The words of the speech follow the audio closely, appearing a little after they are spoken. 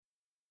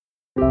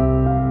Hi,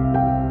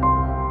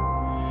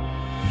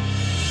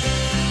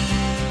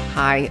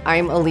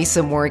 I'm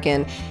Elisa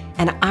Morgan,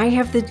 and I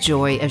have the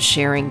joy of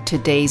sharing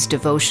today's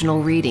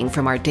devotional reading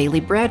from our Daily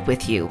Bread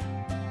with you.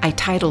 I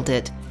titled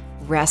it,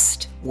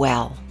 Rest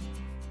Well.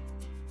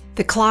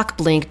 The clock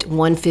blinked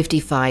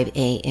 1:55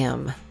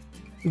 a.m.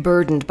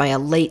 Burdened by a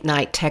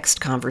late-night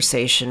text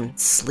conversation,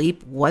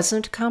 sleep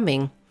wasn't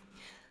coming.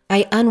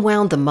 I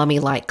unwound the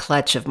mummy-like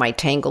clutch of my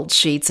tangled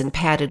sheets and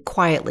padded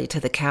quietly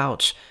to the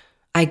couch.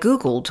 I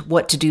Googled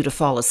what to do to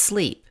fall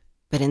asleep,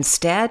 but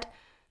instead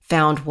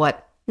found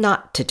what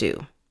not to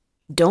do.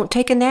 Don't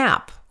take a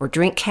nap or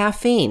drink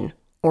caffeine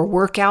or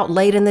work out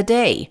late in the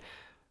day.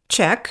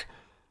 Check.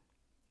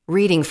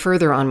 Reading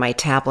further on my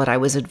tablet, I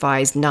was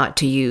advised not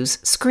to use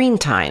screen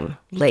time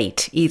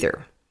late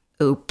either.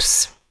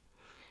 Oops.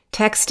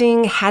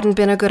 Texting hadn't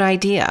been a good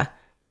idea.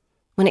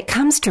 When it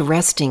comes to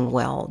resting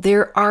well,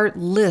 there are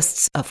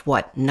lists of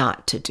what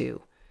not to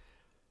do.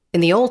 In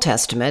the Old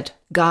Testament,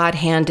 God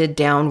handed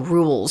down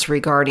rules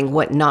regarding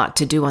what not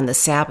to do on the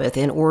Sabbath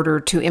in order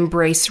to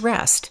embrace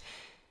rest.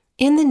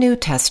 In the New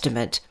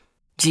Testament,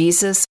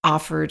 Jesus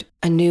offered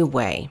a new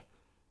way.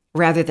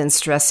 Rather than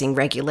stressing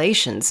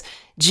regulations,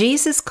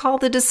 Jesus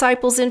called the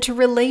disciples into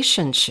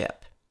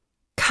relationship.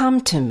 Come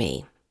to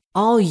me,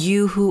 all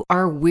you who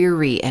are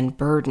weary and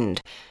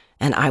burdened,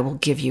 and I will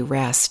give you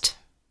rest.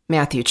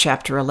 Matthew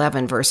chapter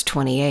 11, verse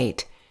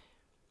 28.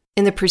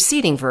 In the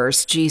preceding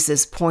verse,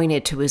 Jesus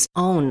pointed to his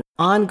own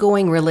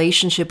ongoing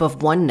relationship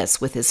of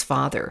oneness with his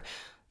Father,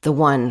 the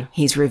one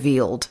he's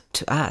revealed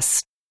to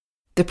us.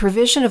 The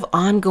provision of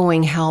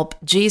ongoing help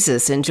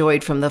Jesus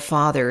enjoyed from the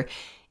Father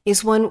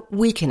is one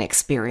we can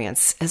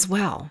experience as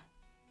well.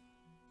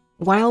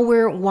 While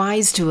we're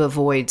wise to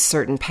avoid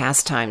certain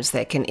pastimes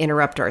that can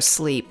interrupt our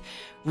sleep,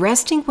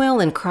 resting well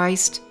in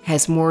Christ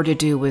has more to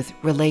do with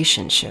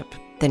relationship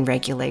than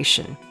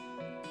regulation.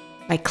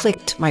 I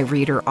clicked my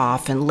reader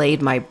off and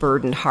laid my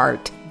burdened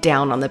heart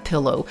down on the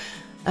pillow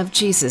of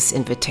Jesus'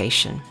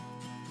 invitation.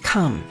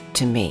 Come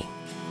to me.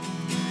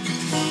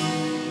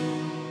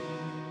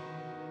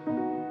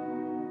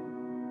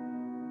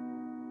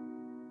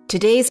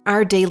 Today's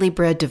Our Daily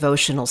Bread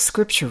devotional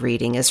scripture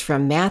reading is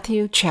from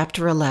Matthew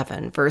chapter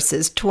 11,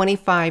 verses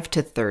 25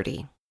 to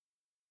 30.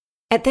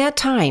 At that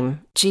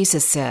time,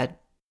 Jesus said,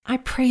 I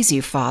praise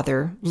you,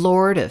 Father,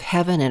 Lord of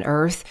heaven and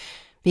earth,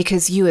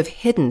 because you have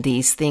hidden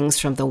these things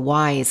from the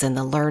wise and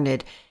the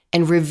learned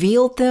and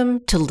revealed them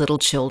to little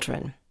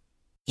children.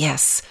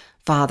 Yes,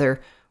 Father,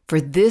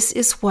 for this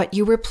is what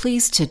you were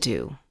pleased to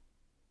do.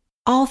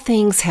 All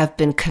things have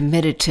been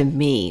committed to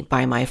me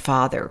by my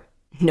Father.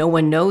 No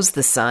one knows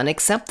the Son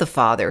except the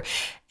Father,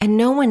 and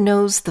no one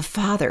knows the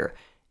Father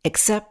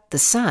except the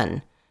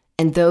Son,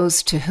 and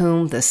those to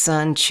whom the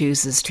Son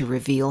chooses to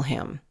reveal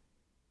him.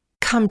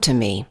 Come to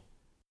me,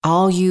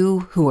 all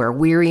you who are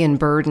weary and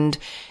burdened,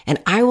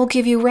 and I will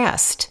give you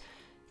rest.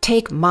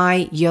 Take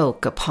my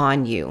yoke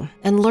upon you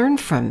and learn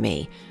from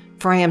me,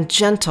 for I am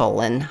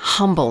gentle and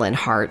humble in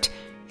heart,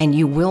 and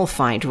you will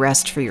find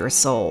rest for your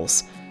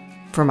souls.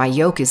 For my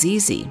yoke is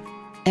easy,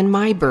 and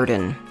my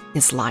burden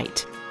is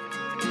light.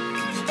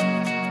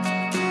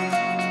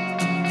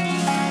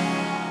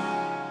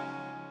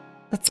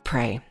 Let's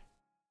pray.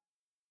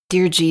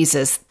 Dear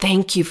Jesus,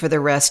 thank you for the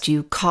rest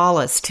you call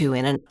us to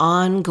in an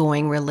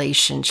ongoing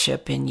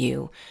relationship in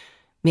you.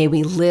 May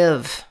we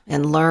live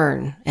and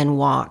learn and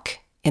walk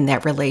in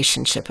that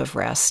relationship of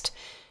rest.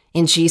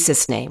 In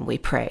Jesus' name we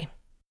pray.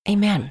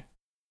 Amen.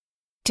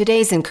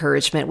 Today's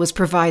encouragement was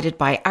provided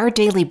by Our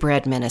Daily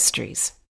Bread Ministries.